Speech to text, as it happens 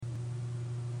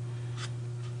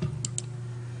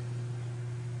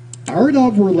Art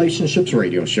of Relationships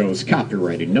radio show is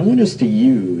copyrighted. No one is to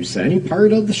use any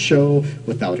part of the show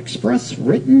without express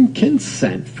written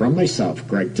consent from myself,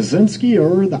 Greg Dzinski,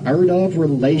 or the Art of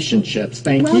Relationships.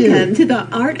 Thank you. Welcome to the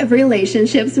Art of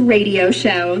Relationships radio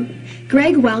show.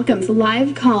 Greg welcomes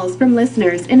live calls from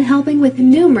listeners in helping with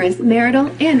numerous marital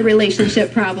and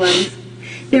relationship problems.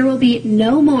 There will be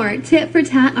no more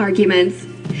tit-for-tat arguments.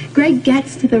 Greg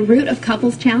gets to the root of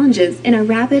couples' challenges in a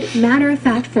rapid,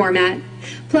 matter-of-fact format,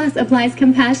 plus applies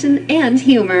compassion and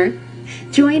humor.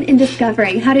 Join in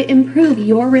discovering how to improve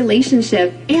your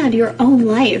relationship and your own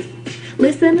life.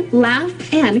 Listen,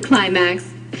 laugh, and climax.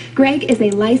 Greg is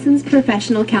a licensed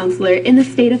professional counselor in the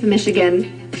state of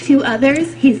Michigan. To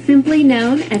others, he's simply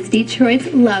known as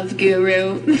Detroit's love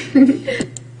guru.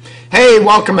 Hey,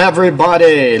 welcome everybody.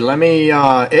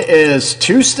 It is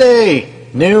Tuesday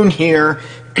noon here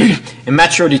in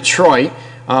Metro Detroit.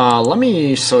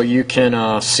 So you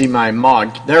can see my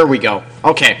mug. There we go.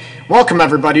 Okay, welcome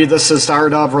everybody. This is the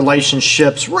Art of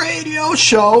Relationships radio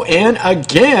show, and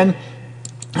again,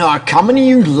 coming to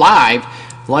you live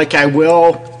like I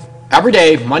will every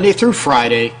day, Monday through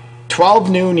Friday, 12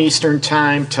 noon Eastern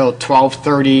Time till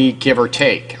 12:30, give or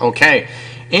take. Okay,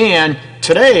 and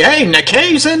today, hey,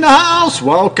 Nikkei's in the house.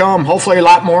 Welcome. Hopefully a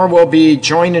lot more will be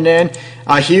joining in.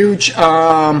 A huge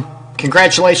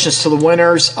congratulations to the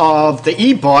winners of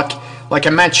the ebook. Like I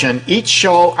mentioned, each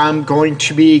show I'm going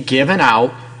to be giving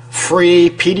out free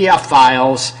PDF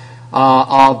files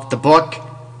of the book,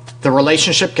 The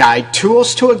Relationship Guide,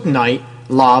 Tools to Ignite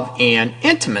Love and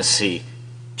Intimacy.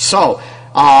 So,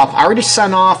 I already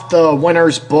sent off the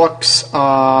winners' books, the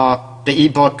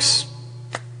ebooks,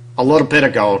 a little bit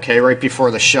ago, okay, right before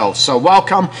the show. So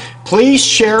welcome. Please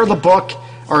share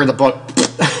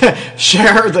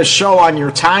share the show on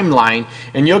your timeline,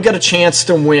 and you'll get a chance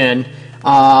to win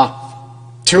the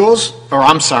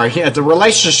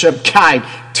Relationship Guide,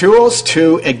 Tools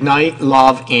to Ignite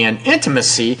Love and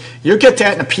Intimacy. You'll get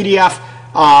that in a PDF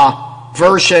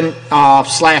version /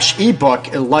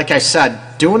 ebook. Like I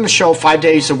said, doing the show 5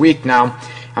 days a week now,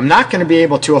 I'm not going to be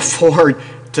able to afford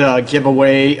to give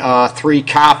away 3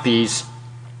 copies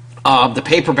of the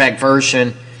paperback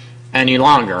version any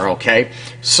longer, okay?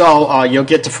 So you'll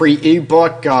get the free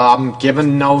ebook. I'm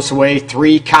giving those away,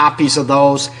 3 copies of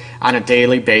those on a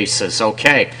daily basis,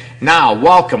 okay? Now,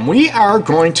 welcome. We are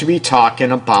going to be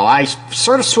talking about, I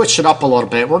sort of switched it up a little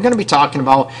bit. We're going to be talking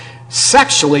about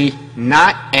sexually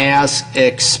not as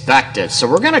expected. So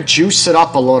we're going to juice it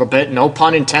up a little bit, no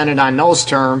pun intended on those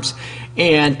terms,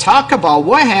 and talk about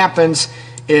what happens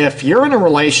if you're in a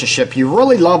relationship, you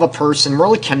really love a person,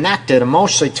 really connected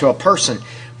emotionally to a person,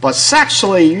 but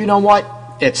sexually, you know what?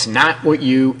 It's not what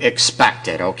you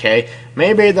expected, okay?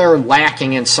 Maybe they're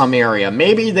lacking in some area.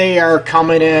 Maybe they are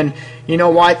coming in, you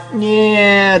know what?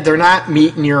 Yeah, they're not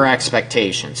meeting your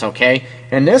expectations, okay?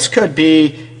 And this could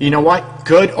be, you know what?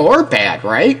 Good or bad,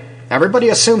 right? Everybody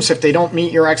assumes if they don't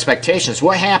meet your expectations.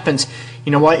 What happens,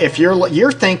 you know what? If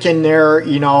you're thinking they're,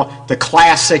 you know, the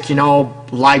classic, you know,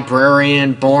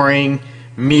 librarian, boring,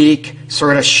 meek,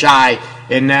 sort of shy,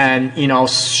 and then, you know,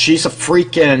 she's a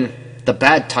freak in the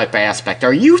bed type of aspect.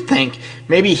 Or you think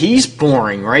maybe he's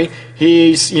boring, right?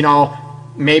 He's, you know,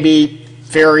 maybe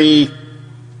very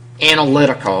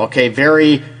analytical, okay,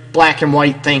 very black and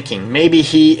white thinking. Maybe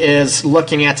he is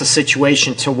looking at the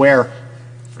situation to where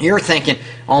you're thinking,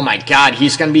 oh my God,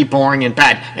 he's going to be boring in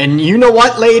bed. And you know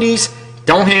what, ladies?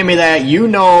 Don't hand me that. You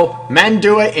know men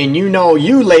do it, and you know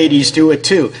you ladies do it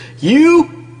too.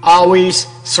 You always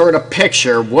sort of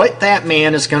picture what that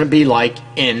man is going to be like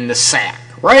in the sack,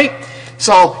 right?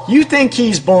 So you think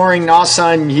he's boring, and all of a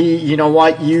sudden, you know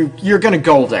what, you're going to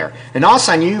go there. And all of a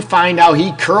sudden you find out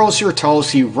he curls your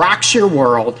toes, he rocks your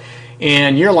world,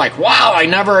 and you're like, wow, I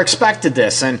never expected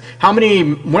this. And how many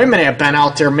women have been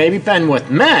out there, maybe been with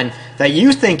men, that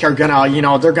you think are going to, you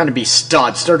know, they're going to be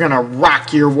studs, they're going to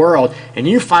rock your world, and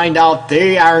you find out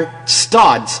they aren't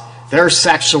studs, they're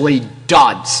sexually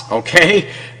duds,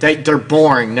 okay? They're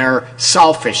boring, they're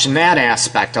selfish in that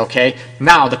aspect, okay?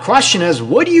 Now, the question is,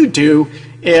 what do you do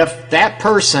if that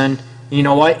person, you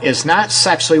know what, is not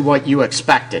sexually what you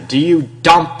expected? Do you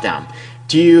dump them?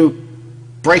 Do you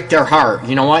break their heart?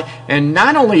 You know what? And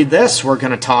not only this we're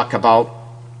going to talk about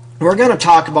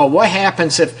what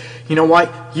happens if, you know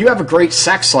what, you have a great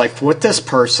sex life with this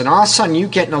person, all of a sudden you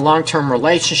get in a long-term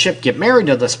relationship, get married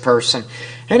to this person,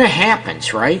 and it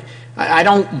happens, right? I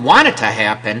don't want it to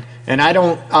happen, and I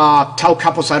don't tell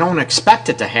couples I don't expect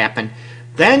it to happen.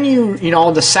 Then you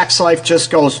know, the sex life just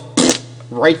goes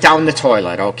right down the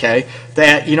toilet, okay?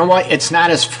 That, you know what, it's not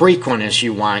as frequent as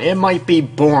you want. It might be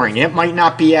boring. It might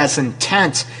not be as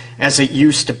intense as it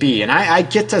used to be. And I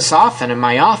get this often in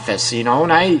my office, you know,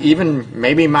 and I even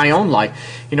maybe in my own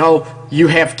life. You know, you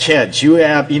have kids, you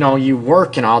have, you know, you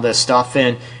work and all this stuff,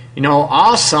 and, you know,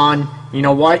 all of a sudden, you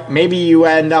know what, maybe you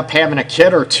end up having a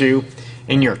kid or two,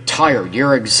 and you're tired,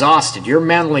 you're exhausted, you're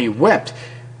mentally whipped.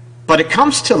 But it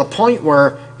comes to the point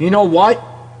where, you know what,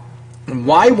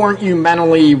 why weren't you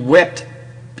mentally whipped,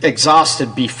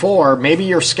 exhausted before? Maybe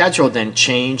your schedule didn't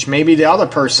change, maybe the other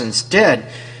person's did.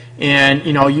 And,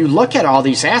 you know, you look at all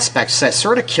these aspects that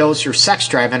sort of kills your sex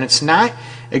drive, and it's not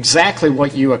exactly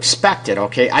what you expected,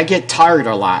 okay? I get tired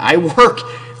a lot. I work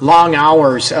long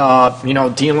hours, you know,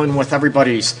 dealing with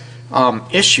everybody's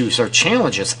issues or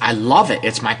challenges. I love it.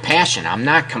 It's my passion. I'm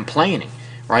not complaining,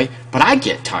 right? But I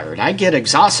get tired. I get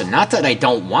exhausted. Not that I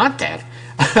don't want that,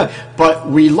 but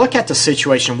we look at the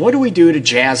situation. What do we do to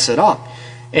jazz it up?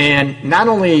 And not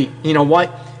only, you know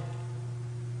what,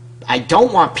 I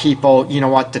don't want people, you know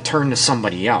what, to turn to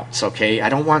somebody else, okay? I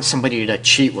don't want somebody to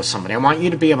cheat with somebody. I want you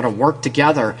to be able to work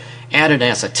together at it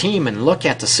as a team and look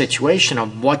at the situation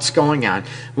of what's going on.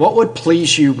 What would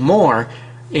please you more?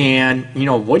 And, you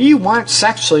know, what do you want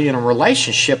sexually in a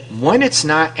relationship when it's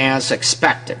not as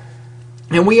expected?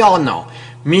 And we all know,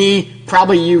 me,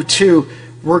 probably you too,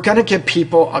 we're going to give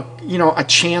people a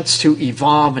chance to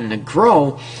evolve and to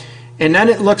grow. And then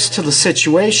it looks to the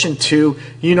situation to,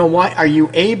 you know what, are you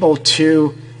able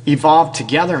to evolve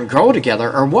together and grow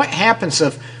together? Or what happens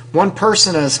if one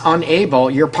person is unable,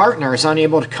 your partner is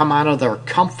unable to come out of their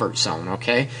comfort zone,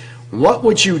 okay? What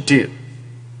would you do?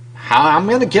 I'm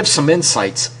going to give some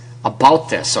insights about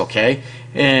this, okay?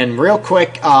 And real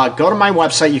quick, go to my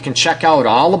website. You can check out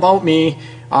all about me,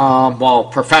 well,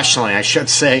 professionally, I should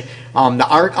say,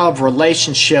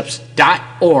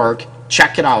 theartofrelationships.org.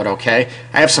 Check it out, okay?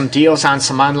 I have some deals on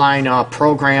some online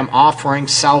program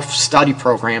offerings, self-study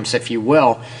programs, if you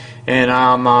will, and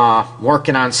I'm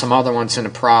working on some other ones in the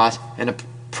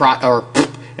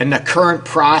current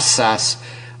process.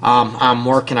 I'm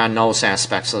working on those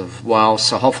aspects as well,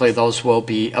 so hopefully those will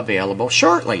be available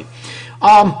shortly.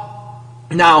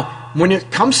 Now, when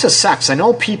it comes to sex, I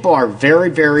know people are very,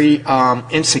 very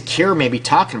insecure maybe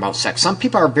talking about sex. Some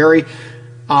people are very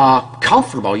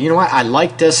comfortable. You know what? I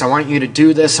like this. I want you to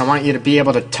do this. I want you to be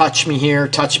able to touch me here,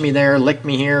 touch me there, lick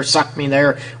me here, suck me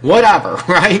there, whatever,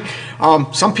 right?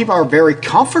 Some people are very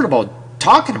comfortable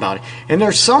talking about it. And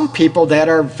there's some people that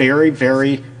are very,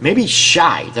 very maybe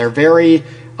shy. They're very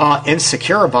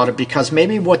insecure about it because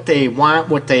maybe what they want,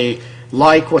 what they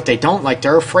like, what they don't like,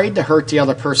 they're afraid to hurt the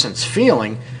other person's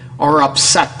feeling or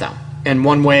upset them in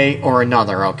one way or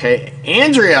another, okay?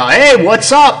 Andrea, hey,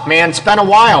 what's up, man? It's been a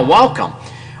while. Welcome.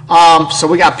 So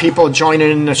we got people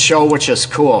joining in the show, which is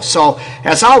cool. So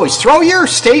as always, throw your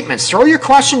statements, throw your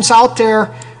questions out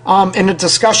there in the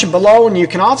discussion below, and you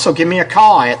can also give me a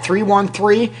call at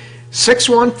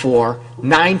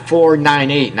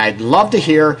 313-614-9498. And I'd love to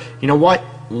hear, you know what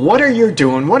are you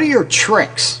doing? What are your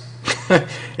tricks,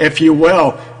 if you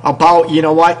will, about, you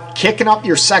know what, kicking up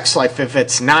your sex life if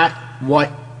it's not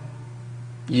what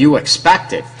you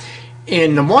expected?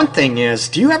 And the one thing is,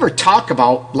 do you ever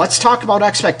let's talk about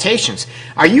expectations.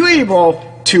 Are you able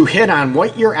to hit on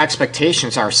what your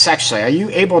expectations are sexually? Are you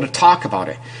able to talk about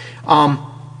it? And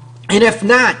if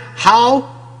not,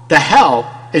 how the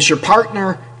hell is your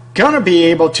partner going to be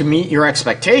able to meet your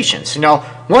expectations? You know,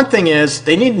 one thing is,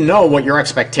 they need to know what your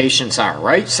expectations are,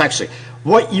 right? Sexually.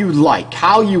 What you like,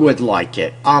 how you would like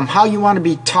it, how you want to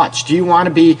be touched. Do you want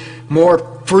to be more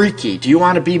freaky? Do you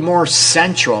want to be more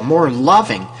sensual, more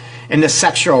loving in the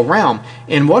sexual realm?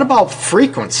 And what about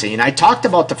frequency? And I talked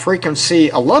about the frequency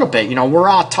a little bit. You know, we're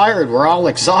all tired, we're all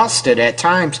exhausted at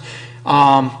times,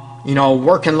 you know,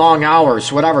 working long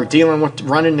hours, whatever, dealing with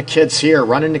running the kids here,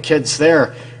 running the kids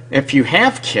there, if you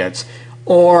have kids.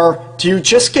 Or do you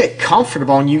just get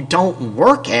comfortable and you don't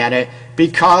work at it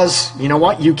because, you know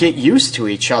what, you get used to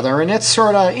each other and it's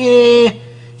sort of,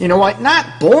 you know what,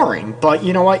 not boring, but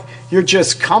you know what, you're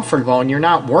just comfortable and you're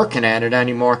not working at it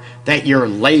anymore, that you're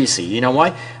lazy. You know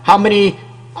what, how many,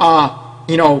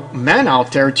 you know, men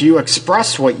out there do you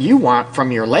express what you want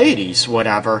from your ladies,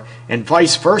 whatever, and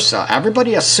vice versa?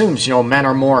 Everybody assumes, you know, men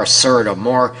are more assertive,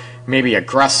 more maybe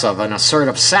aggressive and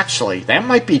assertive sexually. That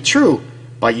might be true,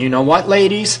 but you know what,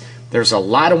 ladies? There's a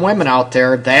lot of women out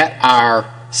there that are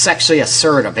sexually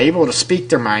assertive, able to speak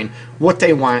their mind, what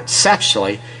they want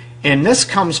sexually. And this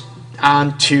comes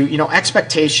on to, you know,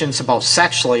 expectations about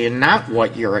sexually and not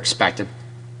what you're expected.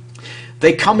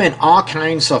 They come in all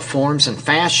kinds of forms and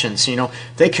fashions. You know,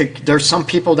 there's some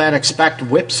people that expect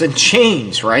whips and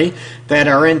chains, right? That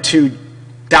are into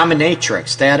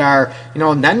dominatrix, that are,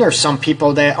 and then there's some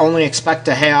people that only expect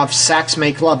to have sex,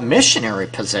 make love, missionary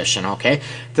position, okay?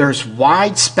 There's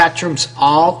wide spectrums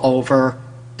all over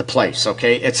the place,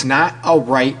 okay? It's not a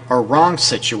right or wrong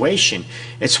situation.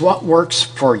 It's what works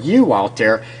for you out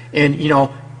there. And,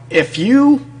 if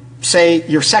you say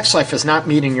your sex life is not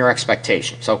meeting your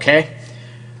expectations, okay?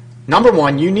 Number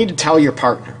one, you need to tell your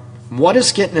partner. What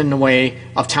is getting in the way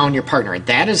of telling your partner?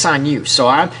 That is on you. So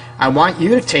I want you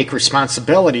to take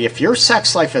responsibility. If your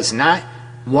sex life is not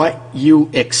what you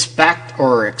expect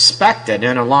or expected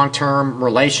in a long-term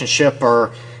relationship,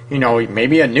 or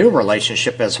maybe a new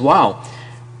relationship as well,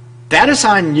 that is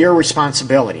on your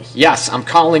responsibility. Yes, I'm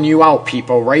calling you out,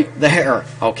 people, right there,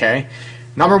 okay?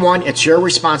 Number one, it's your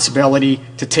responsibility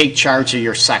to take charge of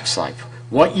your sex life.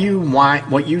 What you want,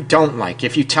 what you don't like.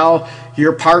 If you tell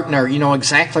your partner,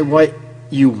 exactly what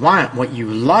you want, what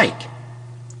you like,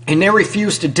 and they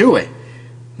refuse to do it,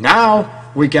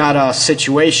 now we got a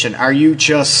situation. Are you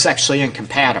just sexually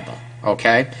incompatible?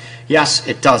 Okay? Yes,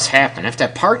 it does happen. If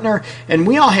that partner, and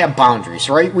we all have boundaries,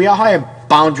 right? We all have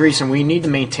boundaries, and we need to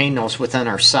maintain those within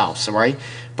ourselves, right?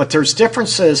 But there's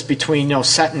differences between,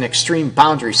 setting extreme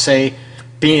boundaries, say,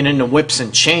 being in the whips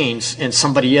and chains, and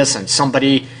somebody isn't.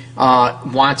 Somebody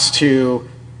wants to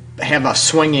have a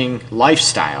swinging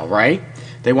lifestyle, right?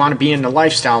 They want to be in the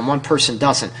lifestyle and one person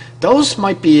doesn't. Those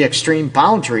might be extreme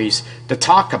boundaries to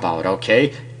talk about,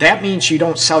 okay? That means you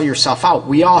don't sell yourself out.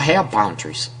 We all have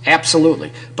boundaries,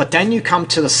 absolutely. But then you come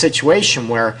to the situation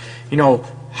where,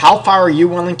 how far are you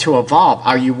willing to evolve?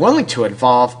 Are you willing to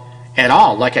evolve at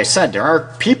all? Like I said, there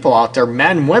are people out there,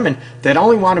 men, women, that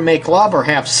only want to make love or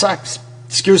have sex,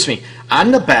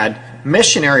 on the bed,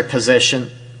 missionary position,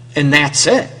 and that's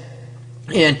it.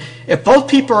 And if both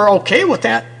people are okay with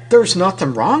that, there's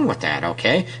nothing wrong with that,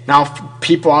 okay? Now,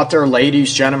 people out there,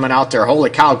 ladies, gentlemen out there, holy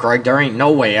cow, Greg, there ain't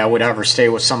no way I would ever stay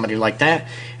with somebody like that.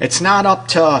 It's not up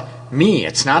to me.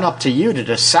 It's not up to you to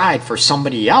decide for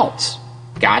somebody else.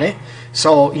 Got it?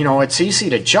 So, it's easy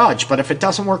to judge, but if it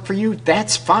doesn't work for you,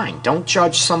 that's fine. Don't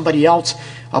judge somebody else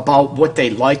about what they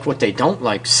like, what they don't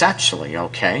like sexually,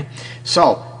 okay?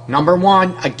 So, number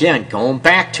one, again, going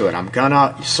back to it, I'm going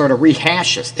to sort of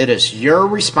rehash this. It is your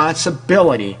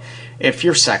responsibility if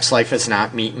your sex life is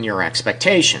not meeting your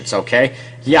expectations, okay?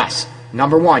 Yes,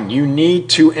 number one, you need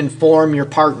to inform your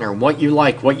partner what you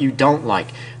like, what you don't like.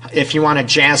 If you want to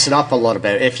jazz it up a little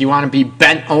bit, if you want to be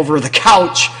bent over the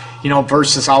couch,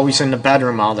 versus always in the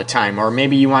bedroom all the time, or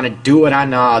maybe you want to do it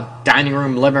on the dining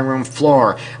room, living room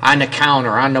floor, on the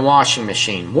counter, on the washing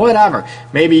machine, whatever.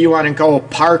 Maybe you want to go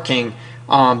parking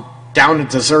down a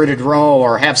deserted row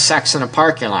or have sex in a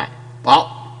parking lot.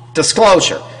 Well,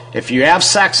 disclosure, if you have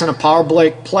sex in a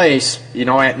public place,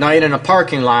 at night in a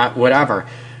parking lot, whatever,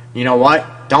 you know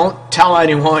what? Don't tell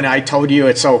anyone I told you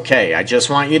it's okay. I just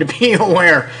want you to be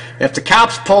aware, if the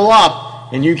cops pull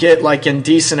up and you get like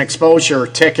indecent exposure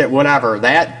ticket, whatever,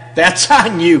 that's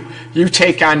on you. You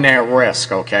take on that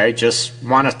risk, okay? Just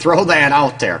want to throw that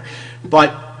out there. But,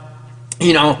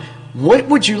 what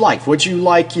would you like? Would you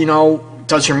like,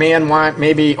 does your man want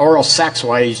maybe oral sex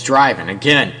while he's driving?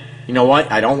 Again, you know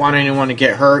what? I don't want anyone to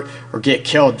get hurt or get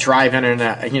killed driving in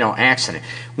a, accident.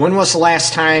 When was the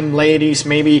last time, ladies,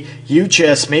 maybe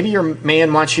your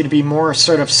man wants you to be more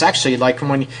sort of sexually, like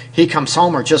when he comes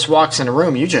home or just walks in the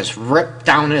room, you just rip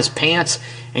down his pants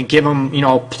and give him,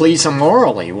 please him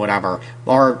orally, whatever.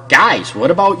 Or guys,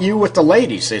 what about you with the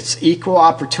ladies? It's equal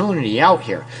opportunity out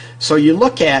here. So you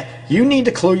need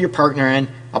to clue your partner in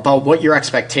about what your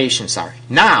expectations are.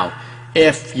 Now,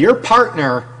 if your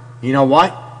partner,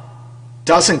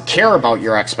 doesn't care about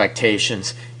your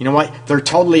expectations, they're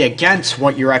totally against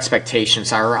what your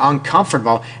expectations are, or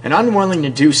uncomfortable and unwilling to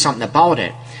do something about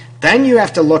it, then you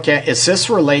have to look at, is this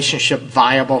relationship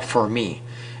viable for me?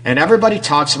 And everybody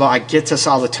talks about, I get this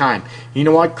all the time, you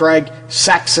know what, Greg,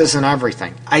 sex isn't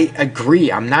everything. I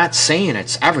agree. I'm not saying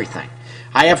it's everything.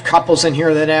 I have couples in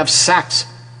here that have sex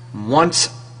once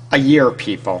a year,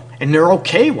 people, and they're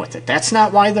okay with it. That's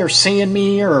not why they're seeing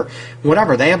me or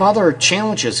whatever. They have other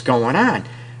challenges going on.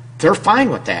 They're fine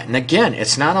with that. And again,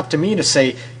 it's not up to me to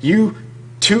say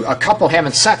a couple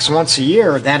having sex once a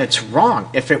year, that it's wrong.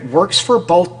 If it works for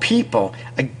both people,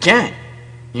 again,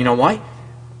 you know what?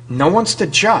 No one's to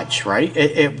judge, right?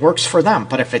 It works for them.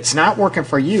 But if it's not working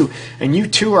for you, and you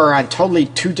two are on totally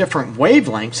two different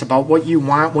wavelengths about what you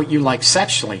want, what you like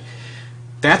sexually,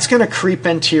 that's going to creep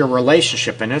into your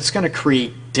relationship, and it's going to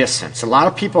create distance. A lot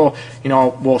of people,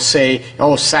 will say,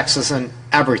 oh, sex isn't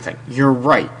everything. You're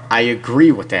right. I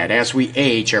agree with that. As we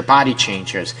age, our body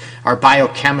changes, our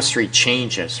biochemistry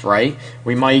changes, right?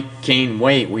 We might gain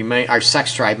weight, our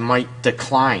sex drive might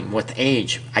decline with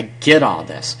age. I get all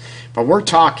this. But we're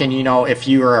talking, if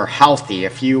you are healthy,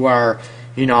 if you are,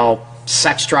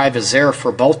 sex drive is there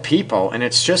for both people and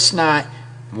it's just not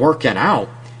working out,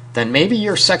 then maybe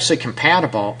you're sexually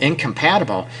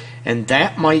incompatible, and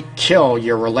that might kill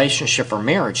your relationship or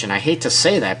marriage. And I hate to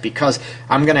say that, because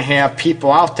I'm going to have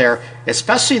people out there,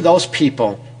 especially those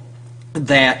people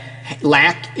that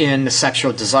lack in the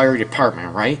sexual desire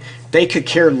department, right? They could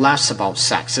care less about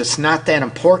sex. It's not that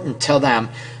important to them.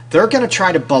 They're going to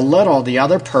try to belittle the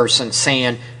other person,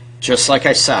 saying, just like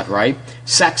I said, right?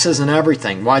 Sex isn't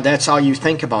everything. Why, that's all you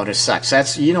think about is sex.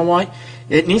 That's, you know what?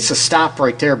 It needs to stop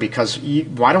right there, because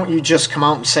why don't you just come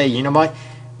out and say, you know what?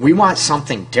 We want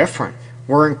something different.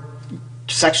 We're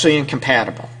sexually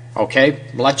incompatible, okay?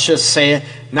 Let's just say it.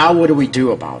 Now what do we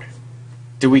do about it?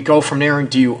 Do we go from there, and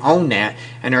do you own that?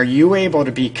 And are you able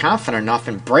to be confident enough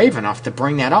and brave enough to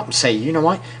bring that up and say, you know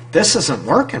what? This isn't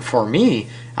working for me.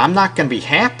 I'm not going to be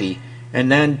happy.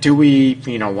 And then do we,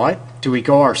 do we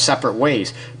go our separate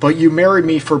ways? But you married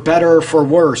me for better or for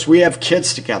worse. We have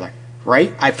kids together,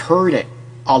 right? I've heard it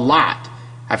a lot.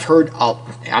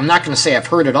 I'm not going to say I've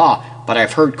heard it all, but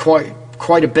I've heard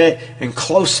quite a bit, and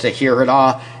close to hear it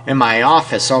all in my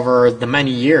office over the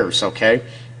many years, okay?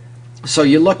 So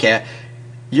you look at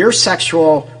your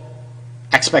sexual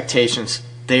expectations,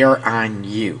 they are on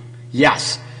you.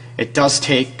 Yes, it does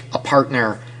take a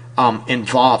partner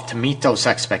involved to meet those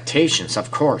expectations,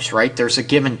 of course, right? There's a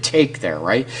give and take there,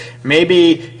 right?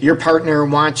 Maybe your partner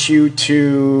wants you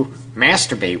to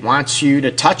masturbate, wants you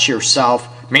to touch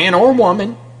yourself, man or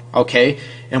woman, okay,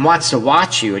 and wants to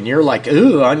watch you, and you're like,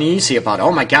 ooh, uneasy about it.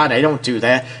 Oh my God, I don't do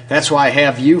that. That's why I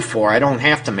have you for. I don't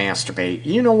have to masturbate.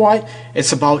 You know what?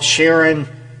 It's about sharing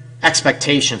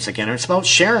expectations again. It's about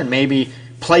sharing maybe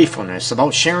playfulness,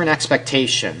 about sharing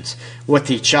expectations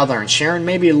with each other, and sharing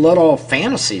maybe little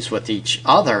fantasies with each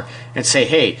other, and say,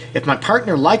 hey, if my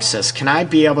partner likes this, can I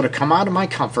be able to come out of my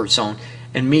comfort zone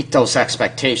and meet those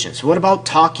expectations? What about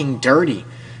talking dirty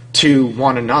to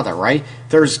one another, right?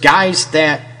 There's guys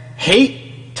that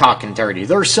hate talking dirty.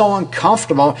 They're so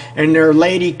uncomfortable, and their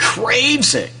lady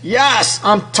craves it. Yes,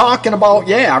 I'm talking about,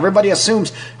 everybody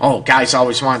assumes, oh, guys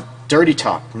always want dirty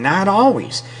talk. Not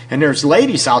always. And there's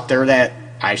ladies out there that,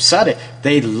 I said it,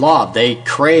 they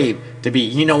crave to be,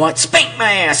 you know what, spank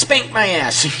my ass.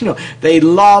 They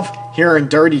love hearing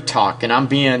dirty talk, and I'm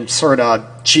being sort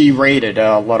of G-rated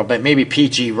a little bit, maybe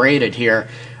PG-rated here,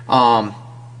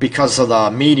 because of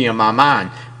the medium I'm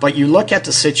on. But you look at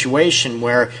the situation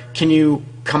where, can you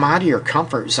come out of your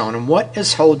comfort zone, and what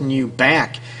is holding you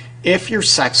back if your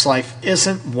sex life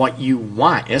isn't what you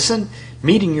want, isn't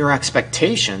meeting your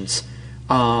expectations?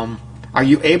 Are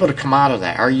you able to come out of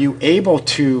that? Are you able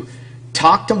to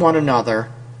talk to one another,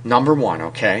 number one,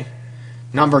 okay?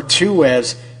 Number two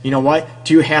is, you know what?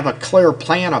 Do you have a clear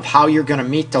plan of how you're going to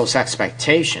meet those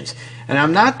expectations? And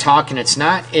I'm not talking, it's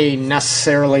not a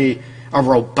necessarily a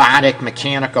robotic,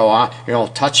 mechanical,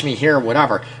 touch me here,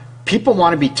 whatever. People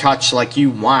want to be touched like you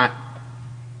want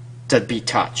to be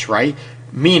touched, right?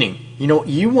 Meaning,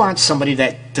 you want somebody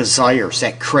that desires,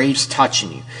 that craves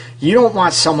touching you. You don't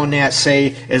want someone that, say,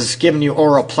 is giving you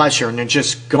oral pleasure and they're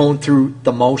just going through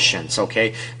the motions,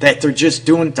 okay? That they're just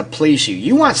doing it to please you.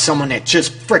 You want someone that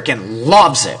just freaking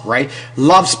loves it, right?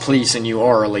 Loves pleasing you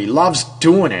orally, loves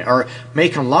doing it or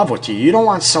making love with you. You don't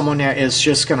want someone that is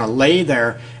just going to lay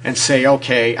there and say,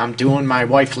 okay, I'm doing my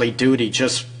wifely duty,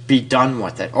 just be done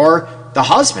with it. Or the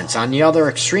husband's on the other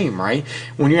extreme, right?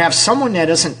 When you have someone that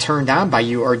isn't turned on by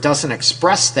you or doesn't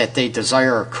express that they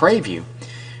desire or crave you,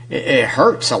 it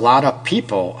hurts a lot of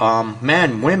people,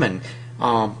 men, women.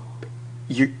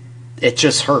 It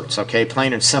just hurts, okay?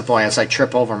 Plain and simple, as I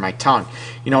trip over my tongue.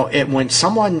 When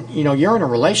someone, you're in a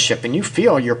relationship and you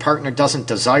feel your partner doesn't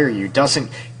desire you,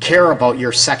 doesn't care about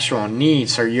your sexual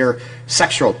needs or your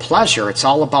sexual pleasure, it's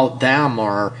all about them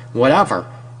or whatever,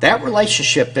 that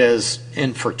relationship is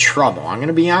in for trouble. I'm going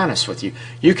to be honest with you.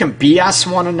 You can BS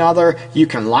one another, you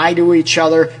can lie to each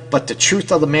other, but the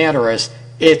truth of the matter is,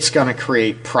 it's going to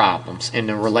create problems in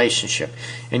the relationship.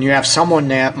 And you have someone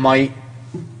that might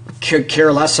could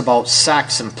care less about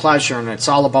sex and pleasure, and it's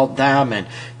all about them and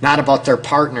not about their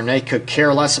partner, and they could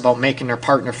care less about making their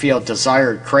partner feel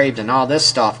desired, craved, and all this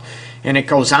stuff. And it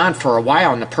goes on for a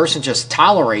while, and the person just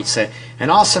tolerates it.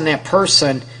 And all of a sudden that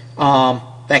person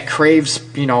that craves,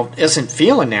 isn't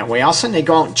feeling that way. All of a sudden they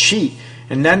go out and cheat.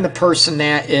 And then the person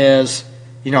that is,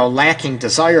 lacking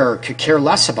desire or could care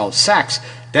less about sex,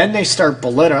 then they start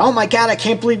belittling. Oh my God, I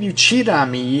can't believe you cheated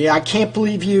on me. I can't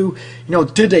believe you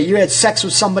did that. You had sex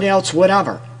with somebody else,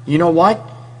 whatever. You know what?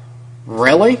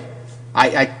 Really?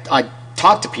 I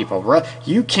talk to people.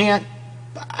 You can't.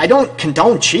 I don't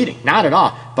condone cheating, not at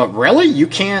all. But really, you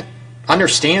can't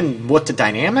understand what the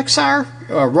dynamics are,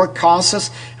 or what causes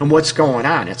and what's going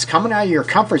on. It's coming out of your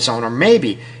comfort zone, or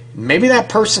maybe that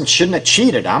person shouldn't have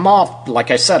cheated. I'm off, like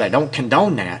I said, I don't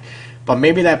condone that. But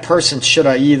maybe that person should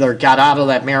have either got out of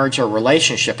that marriage or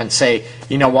relationship and say,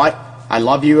 you know what? I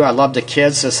love you. I love the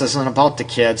kids. This isn't about the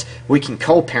kids. We can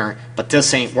co-parent, but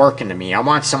this ain't working to me. I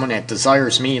want someone that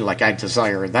desires me like I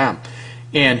desire them.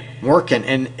 And working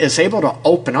and is able to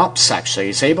open up sexually,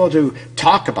 is able to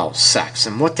talk about sex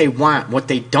and what they want, what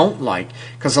they don't like.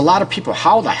 Because a lot of people,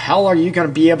 how the hell are you going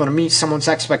to be able to meet someone's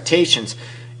expectations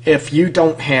if you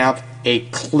don't have a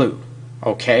clue?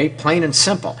 Okay, plain and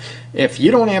simple. If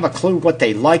you don't have a clue what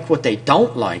they like, what they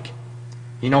don't like,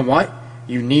 you know what?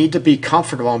 You need to be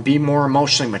comfortable and be more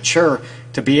emotionally mature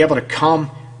to be able to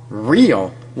come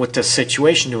real with the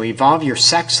situation, to evolve your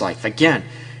sex life. Again,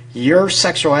 your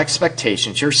sexual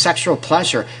expectations, your sexual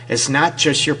pleasure is not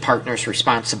just your partner's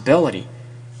responsibility.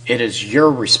 It is your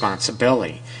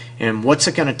responsibility. And what's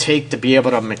it going to take to be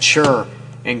able to mature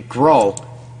and grow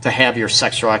to have your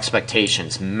sexual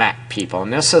expectations met, people?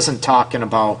 And this isn't talking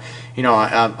about,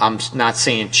 I'm not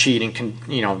saying cheating,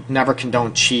 never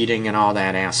condone cheating and all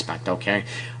that aspect, okay?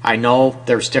 I know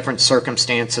there's different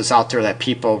circumstances out there that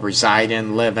people reside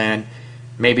in, live in,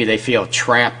 maybe they feel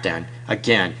trapped in.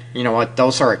 Again, you know what?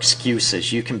 Those are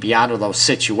excuses. You can be out of those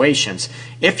situations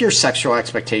if your sexual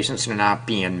expectations are not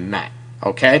being met,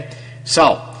 okay?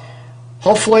 So,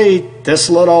 hopefully this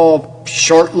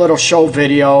short little show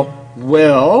video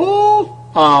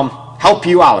will help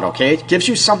you out, okay? It gives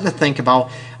you something to think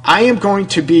about. I am going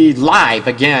to be live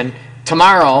again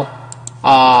tomorrow,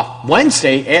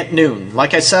 Wednesday at noon.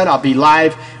 Like I said, I'll be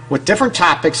live with different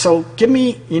topics, so give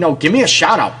me a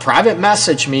shout out. Private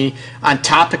message me on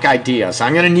topic ideas.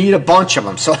 I'm going to need a bunch of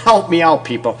them, so help me out,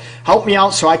 people. Help me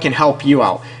out so I can help you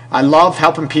out. I love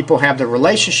helping people have the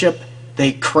relationship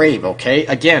they crave, okay?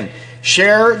 Again,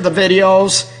 share the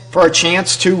videos for a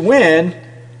chance to win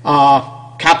a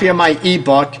copy of my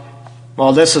ebook.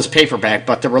 Well, this is paperback,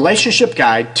 but the Relationship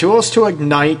Guide, Tools to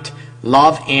Ignite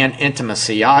Love and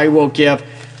Intimacy. I will give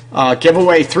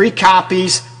away 3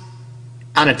 copies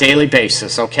on a daily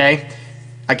basis, okay?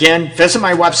 Again, visit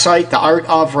my website,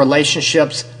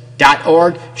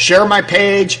 theartofrelationships.org. Share my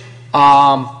page.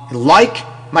 Like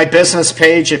my business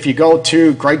page. If you go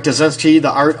to Greg Dudzinski,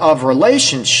 The Art of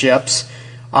Relationships,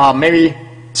 I'll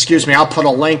put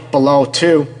a link below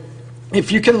too.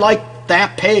 If you can like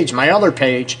that page, my other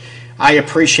page, I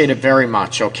appreciate it very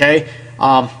much, okay?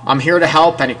 I'm here to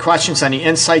help. Any questions, any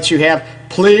insights you have,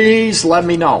 please let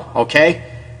me know, okay?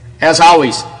 As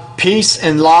always, peace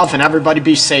and love, and everybody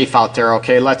be safe out there,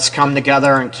 okay? Let's come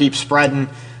together and keep spreading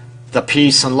the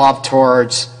peace and love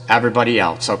towards everybody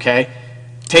else, okay?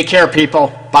 Take care,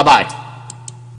 people. Bye-bye.